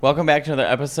Welcome back to another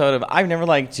episode of I've Never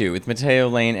Liked You with Mateo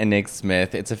Lane and Nick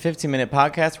Smith. It's a 15-minute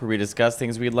podcast where we discuss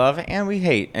things we love and we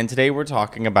hate. And today we're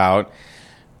talking about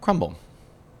Crumbl.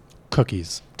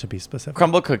 Cookies, to be specific.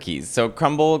 Crumbl Cookies. So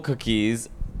Crumbl Cookies...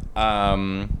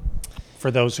 For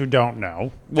those who don't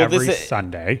know, every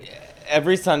Sunday,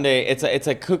 it's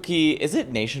a cookie. Is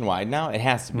it nationwide now? It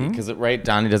has to be because right,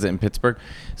 Donnie does it in Pittsburgh.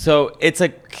 So it's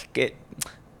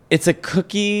a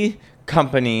cookie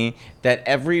company that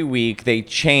every week they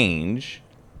change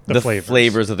the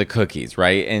flavors of the cookies,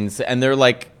 right? And they're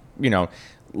like,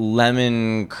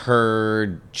 lemon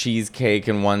curd cheesecake,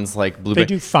 and one's like blueberry. They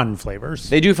do fun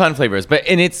flavors. But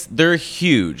they're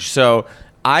huge. So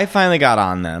I finally got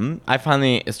on them. I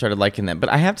finally started liking them. But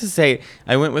I have to say,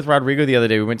 I went with Rodrigo the other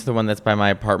day. We went to the one that's by my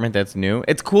apartment that's new.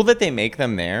 It's cool that they make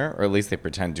them there, or at least they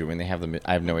pretend to when they have them.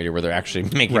 I have no idea where they're actually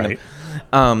making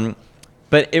them.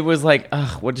 But it was like,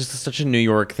 just such a New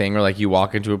York thing where like you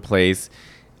walk into a place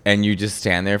and you just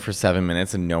stand there for 7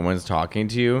 minutes and no one's talking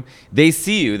to you. They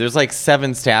see you. There's like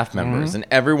 7 staff members and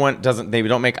everyone they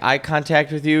don't make eye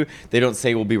contact with you. They don't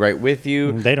say we'll be right with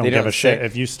you. They don't give a shit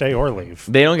if you stay or leave.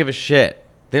 They don't give a shit.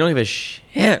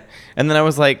 And then I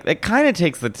was like, it kind of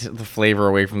takes the flavor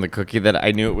away from the cookie that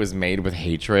I knew it was made with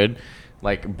hatred,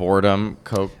 like boredom,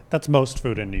 Coke. That's most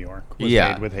food in New York was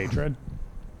made with hatred.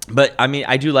 But I mean,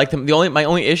 I do like them. My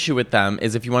only issue with them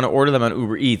is if you want to order them on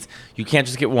Uber Eats, you can't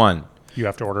just get one. You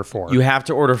have to order 4. You have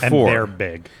to order 4. And they're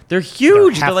big. They're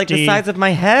huge. They're like the size of my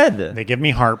head. They give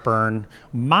me heartburn.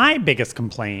 My biggest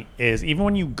complaint is even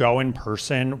when you go in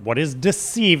person, what is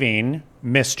deceiving,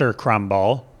 Mr.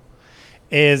 Crumbl,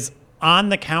 is on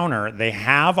the counter, they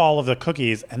have all of the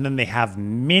cookies, and then they have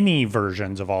mini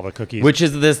versions of all the cookies. Which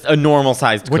is a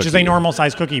normal-sized cookie. Which is a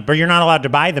normal-sized cookie, but you're not allowed to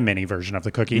buy the mini version of the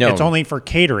cookie. No. It's only for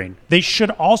catering. They should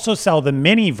also sell the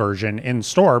mini version in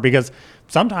store, because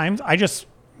sometimes I just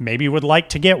maybe would like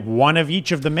to get one of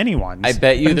each of the mini ones. I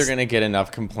bet you they're going to get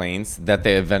enough complaints that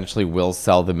they eventually will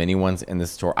sell the mini ones in the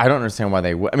store. I don't understand why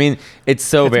they would. I mean, it's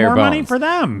bare bones. It's more money for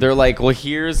them. They're like, well,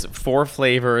 here's 4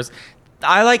 flavors.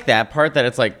 I like that part that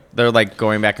it's like they're like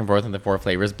going back and forth in the 4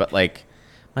 flavors, but like,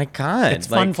 my God, it's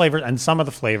fun flavors, and some of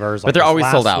the flavors, but they're always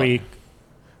sold out. Last week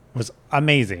was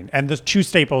amazing, and the 2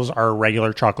 staples are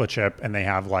regular chocolate chip, and they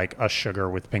have like a sugar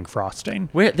with pink frosting.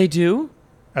 Wait, they do?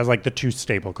 As like the 2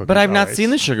 staple cookies. But I've not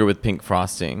seen the sugar with pink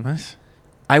frosting. What?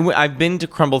 I've been to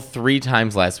Crumbl 3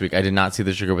 times last week. I did not see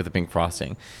the sugar with the pink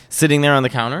frosting sitting there on the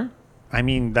counter. I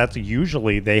mean, that's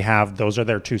usually those are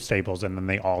their 2 staples, and then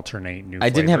they alternate new flavors. I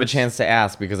didn't have a chance to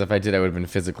ask because if I did, I would have been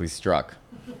physically struck.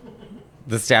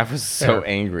 The staff was so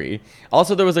angry.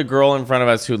 Also, there was a girl in front of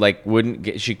us who like wouldn't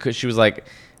get. She was like,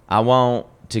 "I want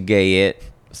to get."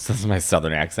 This is my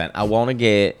southern accent. I want to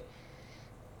get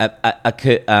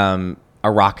a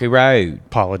Rocky Road.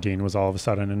 Paula Deen was all of a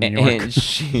sudden in New York.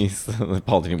 And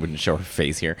Paula Deen wouldn't show her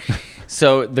face here.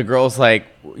 So the girl's like,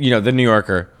 the New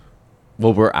Yorker.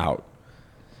 Well, we're out.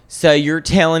 So you're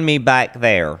telling me back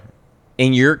there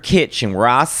in your kitchen where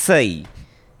I see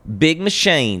big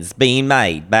machines being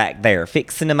made back there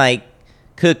fixing to make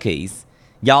cookies,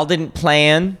 y'all didn't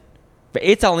plan?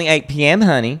 It's only 8 p.m.,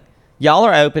 honey. Y'all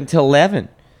are open till 11.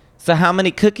 So how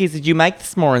many cookies did you make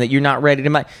this morning that you're not ready to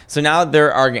make? So now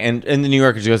they're arguing, and the New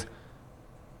Yorker goes,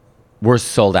 we're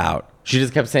sold out. She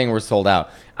just kept saying we're sold out.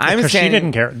 Because she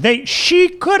didn't care. She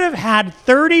could have had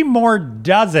 30 more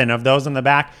dozen of those in the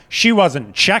back. She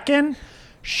wasn't checking.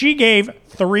 She gave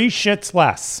 3 shits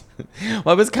less. Well,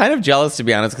 I was kind of jealous, to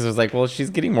be honest, because I was like, well, she's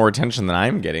getting more attention than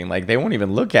I'm getting. Like, they won't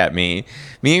even look at me.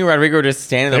 Me and Rodrigo were just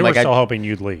standing there. They were still hoping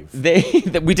you'd leave.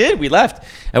 We did. We left.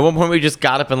 At one point, we just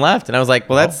got up and left. And I was like,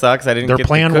 well, that sucks. I didn't get the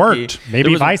cookie. Their plan worked.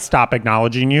 Maybe if I stop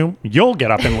acknowledging you, you'll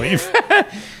get up and leave.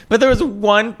 But there was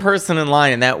one person in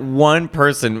line, and that one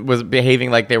person was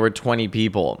behaving like there were 20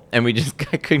 people, and we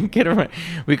couldn't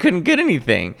get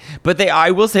anything. But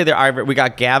I will say we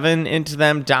got Gavin into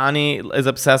them. Donnie is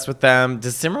obsessed with them.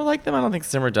 Does Simmer like them? I don't think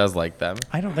Simmer does like them.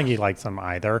 I don't think he likes them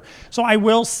either. So I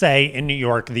will say in New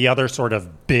York, the other sort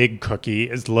of big cookie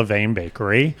is Levain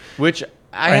Bakery, which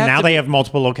they have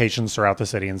multiple locations throughout the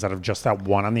city instead of just that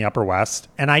one on the Upper West.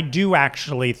 And I do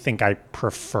actually think I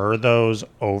prefer those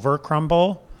over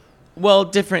Crumbl. Well,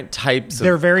 different types.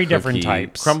 They're very different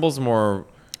types. Crumble's more,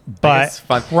 but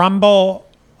fun. Crumbl,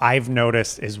 I've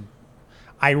noticed, is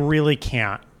I really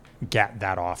can't get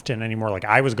that often anymore. Like,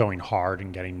 I was going hard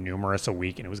and getting numerous a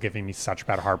week, and it was giving me such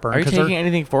bad heartburn. Are you taking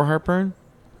anything for heartburn?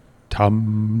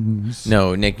 Tums.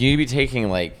 No, Nick, you need to be taking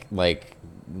like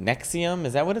Nexium.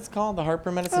 Is that what it's called? The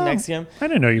heartburn medicine, Nexium? I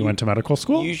didn't know you went to medical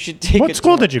school. You should take What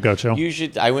school did you go to?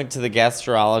 I went to the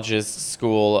gastrologist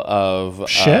school of...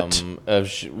 Shit?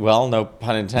 Well, no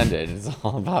pun intended. It's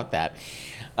all about that.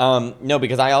 No,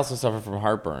 because I also suffer from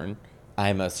heartburn.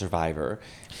 I'm a survivor.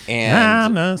 And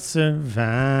I'm a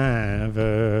survivor.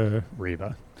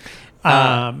 Reba.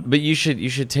 But you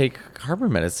should take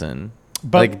heartburn medicine.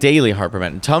 Like daily heartburn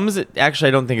medicine. Tums, actually,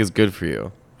 I don't think is good for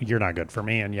you. You're not good for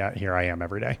me, and yet here I am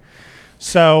every day.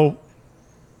 So,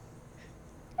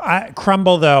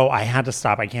 Crumbl, though, I had to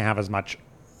stop. I can't have as much.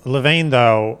 Levain,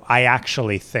 though, I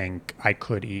actually think I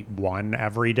could eat one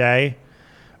every day.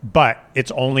 But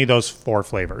it's only those 4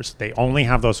 flavors. They only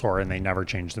have those 4, and they never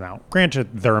change them out.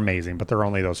 Granted, they're amazing, but they're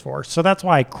only those 4. So that's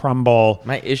why Crumbl...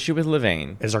 My issue with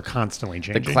Levain is they're constantly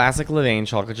changing. The classic Levain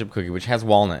chocolate chip cookie, which has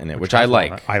walnut in it, which I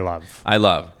like. I love. I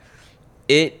love.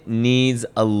 It needs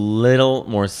a little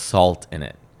more salt in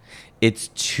it. It's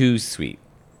too sweet.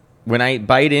 When I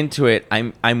bite into it,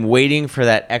 I'm waiting for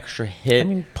that extra hit. I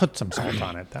mean, put some salt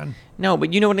on it then. No,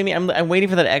 but you know what I mean? I'm waiting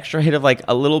for that extra hit of like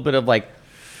a little bit of like.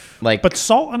 But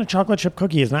salt on a chocolate chip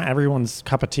cookie is not everyone's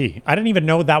cup of tea. I didn't even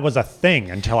know that was a thing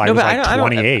until I was like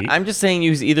 28. I'm just saying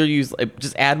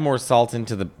just add more salt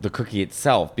into the cookie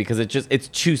itself because it's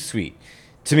too sweet.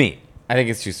 To me, I think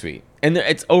it's too sweet. And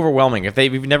it's overwhelming. If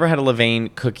you've never had a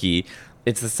Levain cookie,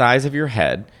 it's the size of your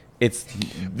head.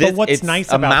 But what's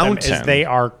nice about them is they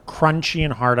are crunchy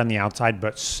and hard on the outside,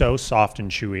 but so soft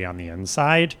and chewy on the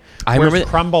inside. Whereas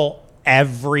Crumbl,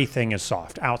 everything is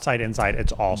soft. Outside, inside,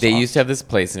 it's all soft. They used to have this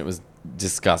place, and it was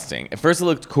disgusting. At first, it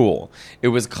looked cool. It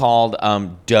was called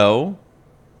Dough.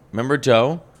 Remember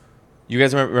Dough? You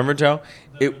guys remember Dough?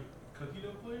 Cookie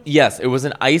dough place? Yes, it was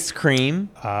an ice cream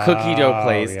cookie dough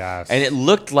place. Yes. And it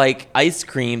looked like ice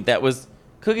cream that was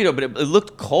cookie dough, but it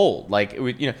looked cold. Like, it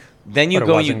would, then you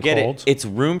go and you get cold. It's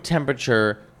room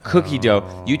temperature cookie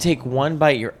dough. You take one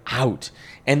bite, you're out.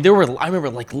 And I remember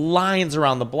like lines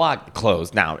around the block.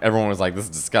 Closed now. Everyone was like, this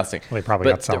is disgusting. Well, they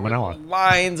probably got salmonella.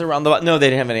 Lines around the block. No, they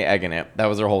didn't have any egg in it. That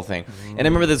was their whole thing. And I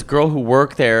remember this girl who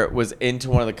worked there was into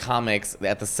one of the comics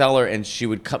at the cellar, and she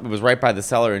would come. It was right by the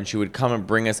cellar, and she would come and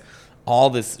bring us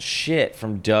all this shit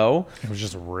from dough. It was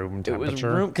just room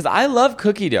temperature. It was because I love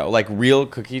cookie dough, like real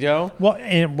cookie dough. Well,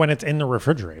 and when it's in the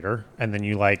refrigerator, and then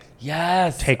you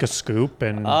take a scoop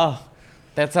and.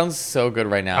 That sounds so good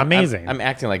right now. Amazing. I'm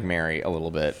acting like Mary a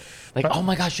little bit. Like, oh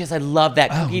my gosh, yes, I love that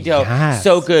cookie dough. Yes,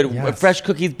 so good. Yes. Fresh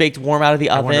cookies baked warm out of the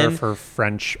oven. I wonder if her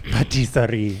French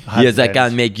patisserie husband. Yes, I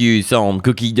can make you some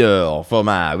cookie dough for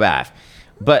my wife.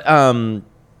 But,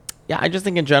 yeah, I just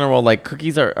think in general, like,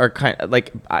 cookies are kind of,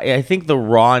 like, I think the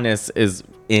rawness is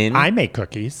in. I make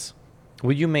cookies.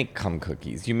 Well, you make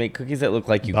cookies. You make cookies that look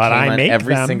like you came on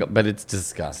every single, but it's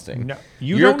disgusting. No,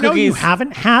 your don't know you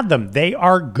haven't had them. They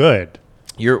are good.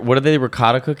 What are they?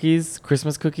 Ricotta cookies?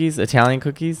 Christmas cookies? Italian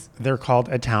cookies? They're called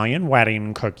Italian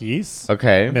wedding cookies.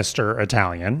 Okay. Mr.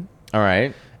 Italian. All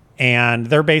right. And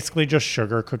they're basically just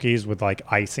sugar cookies with like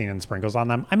icing and sprinkles on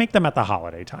them. I make them at the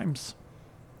holiday times.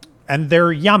 And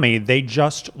they're yummy. They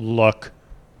just look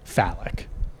phallic.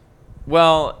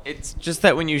 Well, it's just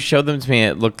that when you showed them to me,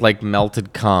 it looked like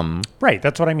melted cum. Right.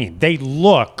 That's what I mean. They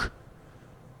look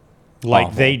like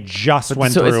awful. They just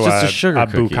went through it's just a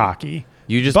bukkake.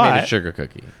 You just made a sugar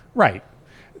cookie. Right.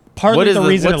 Partly the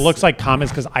reason it looks like cum is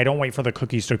because I don't wait for the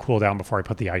cookies to cool down before I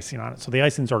put the icing on it. So the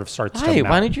icing sort of starts to melt.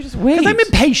 Why don't you just wait? Because I'm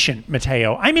impatient,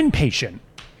 Mateo. I'm impatient.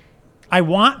 I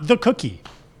want the cookie.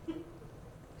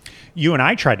 You and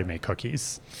I tried to make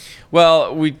cookies.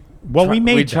 Well, we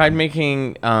tried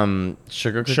making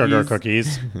sugar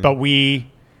cookies. But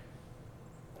we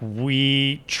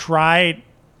tried.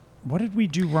 What did we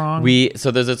do wrong?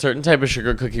 So there's a certain type of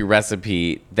sugar cookie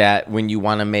recipe that when you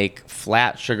want to make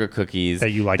flat sugar cookies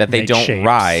that they don't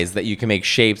rise, that you can make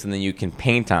shapes and then you can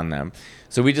paint on them.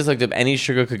 So we just looked up any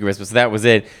sugar cookie recipe. So that was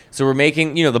it. So we're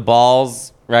making, the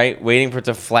balls, right? Waiting for it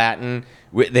to flatten.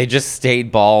 They just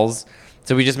stayed balls.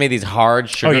 So we just made these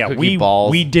hard sugar cookie balls.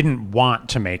 We didn't want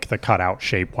to make the cutout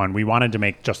shape one. We wanted to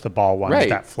make just the ball ones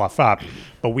that fluff up.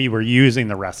 But we were using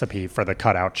the recipe for the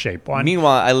cutout shape one.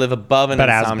 Meanwhile, I live above an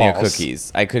Insomnia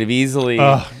cookies. I could have easily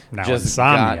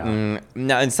Insomnia.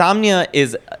 Now, Insomnia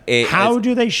is How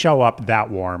do they show up that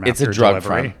warm it's after a drug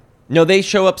delivery? Front. No, they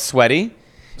show up sweaty.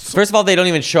 First of all, they don't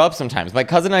even show up sometimes. My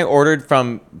cousin and I ordered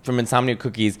from Insomnia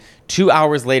Cookies 2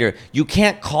 hours later. You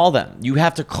can't call them. You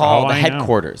have to call the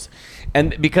headquarters.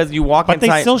 And because you walk inside...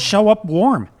 But they still show up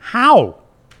warm. How?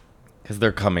 Because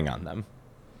they're coming on them.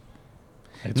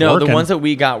 It's no, working. The ones that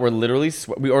we got were literally...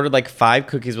 we ordered like 5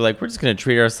 cookies. We're like, we're just going to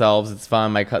treat ourselves. It's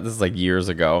fun. This is like years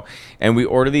ago. And we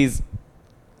ordered these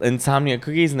Insomnia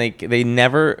cookies, and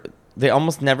they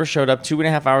almost never showed up.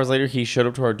 2.5 hours later, he showed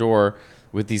up to our door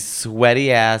with these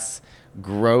sweaty-ass,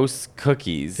 gross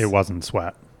cookies. It wasn't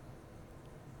sweat.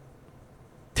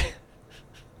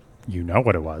 You know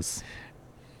what it was.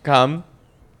 Cum.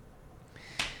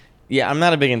 Yeah, I'm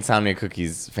not a big Insomnia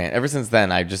Cookies fan. Ever since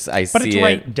then, I But see it's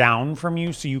right down from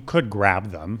you, so you could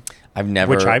grab them.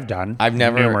 Which I've done.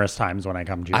 Numerous times when I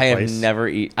come to your place. I have never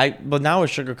but now a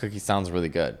sugar cookie sounds really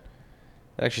good.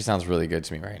 It actually sounds really good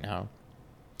to me right now.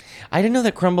 I didn't know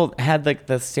that Crumbl had like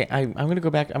I'm gonna go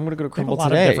back. I'm gonna go to Crumbl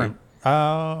today. Of different.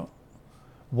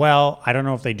 Well, I don't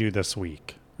know if they do this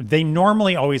week. They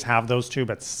normally always have those two,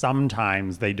 but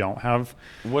sometimes they don't have.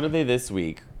 What are they this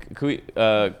week? Can we,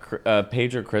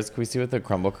 Paige or Chris, can we see what the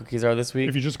Crumbl cookies are this week?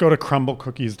 If you just go to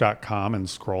crumblcookies.com and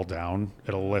scroll down,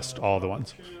 it'll list all the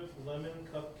ones. Lemon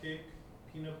cupcake,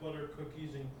 peanut butter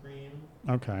cookies and cream.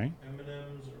 Okay.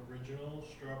 M&M's original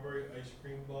strawberry ice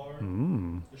cream bar.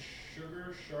 The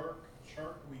sugar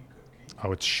shark week cookie.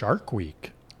 Oh, it's Shark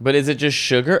Week. But is it just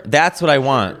sugar? That's what I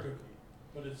want. Sugar cookie,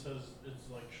 but it says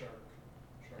it's like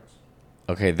sharks.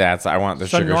 Okay, I want the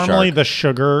So sugar normally shark. the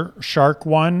sugar shark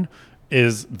one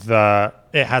is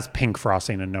it has pink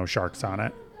frosting and no sharks on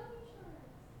it.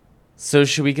 So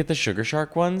should we get the sugar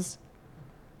shark ones?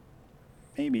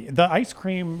 Maybe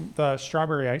the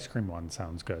strawberry ice cream one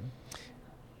sounds good.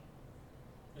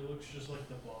 It looks just like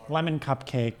the bar. Lemon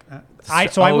cupcake. I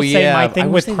will say my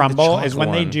thing with Crumbl is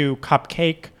when they do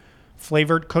cupcake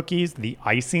flavored cookies, the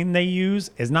icing they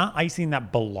use is not icing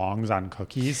that belongs on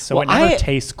cookies, so it never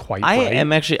tastes quite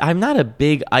right. I'm not a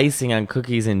big icing on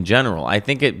cookies in general. I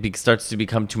think it starts to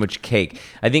become too much cake.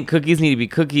 I think cookies need to be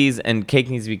cookies and cake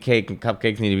needs to be cake and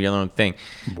cupcakes need to be their own thing.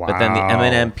 Wow. But then the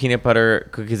M&M peanut butter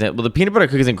cookies, the peanut butter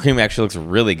cookies and cream actually looks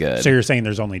really good. So you're saying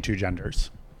there's only two genders?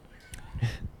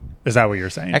 Is that what you're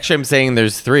saying? Actually, I'm saying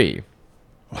there's three.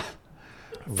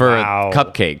 For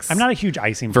cupcakes. I'm not a huge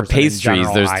icing person. For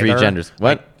pastries, there's three genders.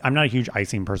 What? I'm not a huge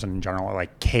icing person in general,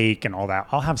 like cake and all that.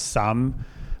 I'll have some,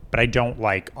 but I don't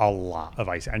like a lot of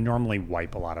icing. I normally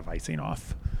wipe a lot of icing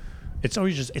off. It's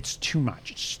always it's too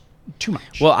much. It's too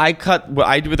much. Well, what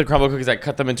I do with the Crumbl cookies, I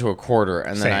cut them into a quarter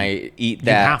and then I eat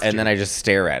that and then I just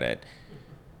stare at it.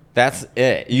 That's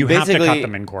it. You have to cut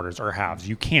them in quarters or halves.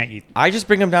 You can't eat them. I just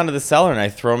bring them down to the cellar and I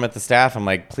throw them at the staff. I'm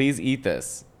like, please eat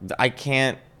this. I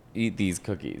can't eat these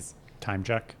cookies. Time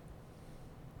check.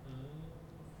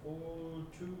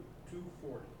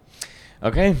 2:40.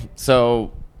 Okay,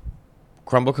 so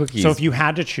Crumbl cookies. So if you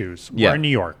had to choose, we're in New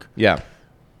York. Yeah.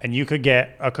 And you could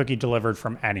get a cookie delivered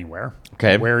from anywhere.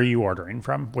 Okay. Where are you ordering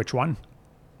from? Which one?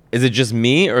 Is it just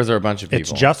me or is there a bunch of people?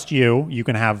 It's just you. You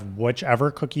can have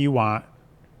whichever cookie you want.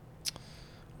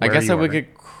 I guess I would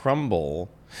get Crumbl.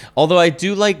 Although I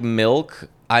do like milk.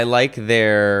 I like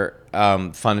their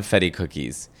funfetti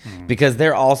cookies because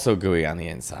they're also gooey on the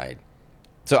inside.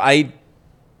 So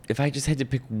if I just had to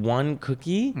pick one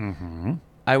cookie,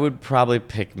 I would probably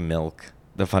pick milk,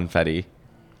 the funfetti.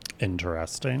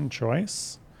 Interesting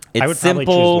choice. It's I would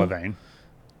simple. probably choose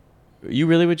Levain. You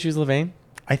really would choose Levain?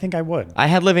 I think I would. I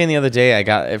had Levain the other day. I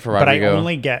got it for Rodrigo. But I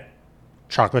only get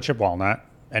chocolate chip walnut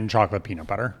and chocolate peanut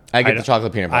butter. I get the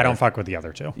chocolate peanut butter. I don't fuck with the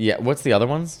other two. Yeah. What's the other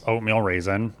ones? Oatmeal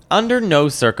raisin. Under no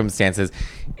circumstances.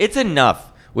 It's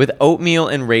enough with oatmeal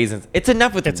and raisins. It's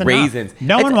enough with raisins.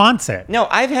 No one wants it. No,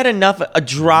 I've had enough. A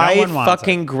dry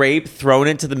fucking grape thrown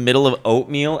into the middle of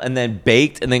oatmeal and then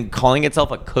baked and then calling itself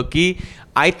a cookie.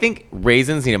 I think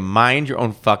raisins need to mind your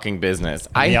own fucking business.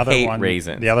 I hate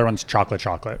raisins. The other one's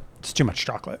chocolate. It's too much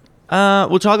chocolate.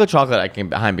 Well, chocolate I can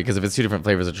behind because if it's two different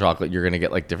flavors of chocolate, you're gonna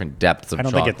get like different depths of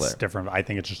chocolate. I don't think it's different. I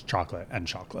think it's just chocolate and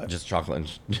chocolate. Just chocolate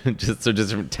and just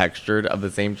different textured of the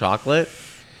same chocolate.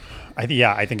 I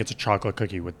think it's a chocolate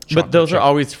cookie with chocolate But those chip. are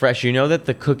always fresh. You know that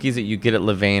the cookies that you get at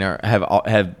Levain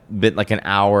have been like an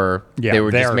hour. Yeah, they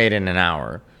were just made in an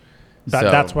hour.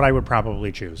 That's what I would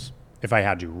probably choose if I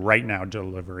had to right now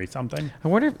delivery something. I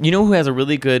wonder if, you know who has a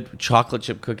really good chocolate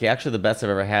chip cookie? Actually, the best I've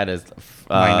ever had is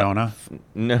Winona.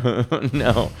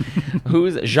 No.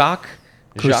 Who's Jacques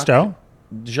Cousteau?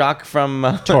 Jacques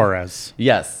from Torres.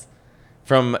 Yes.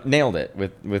 From Nailed It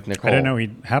with Nicole. I didn't know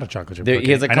he had a chocolate chip cookie.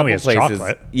 He has a couple places.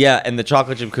 Chocolate. Yeah, and the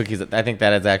chocolate chip cookies, I think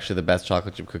that is actually the best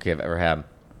chocolate chip cookie I've ever had.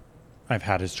 I've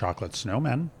had his chocolate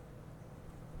snowman.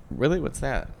 Really? What's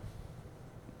that?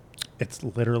 It's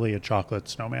literally a chocolate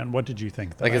snowman. What did you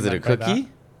think? Like, is it a cookie?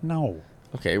 No.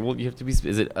 Okay, well, you have to be...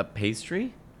 Is it a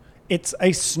pastry? It's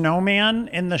a snowman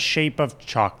in the shape of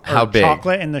chocolate. How big?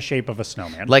 Chocolate in the shape of a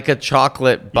snowman. Like a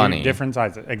chocolate bunny. Different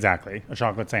sizes. Exactly. A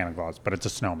chocolate Santa Claus, but it's a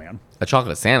snowman. A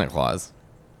chocolate Santa Claus?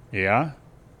 Yeah?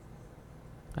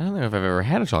 I don't know if I've ever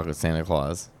had a chocolate Santa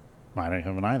Claus. I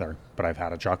haven't either, but I've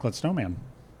had a chocolate snowman.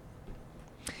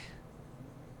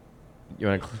 You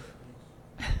want to...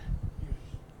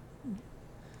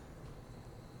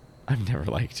 I've never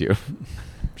liked you.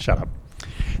 Shut up.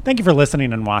 Thank you for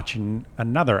listening and watching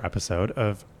another episode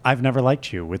of I've Never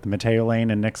Liked You with Mateo Lane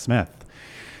and Nick Smith.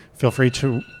 Feel free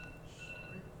to...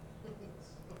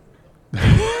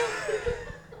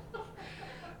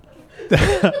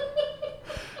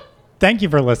 Thank you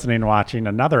for listening and watching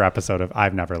another episode of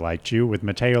I've Never Liked You with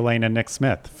Mateo Lane and Nick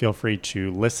Smith. Feel free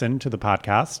to listen to the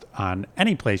podcast on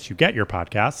any place you get your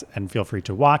podcasts, and feel free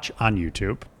to watch on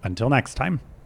YouTube. Until next time.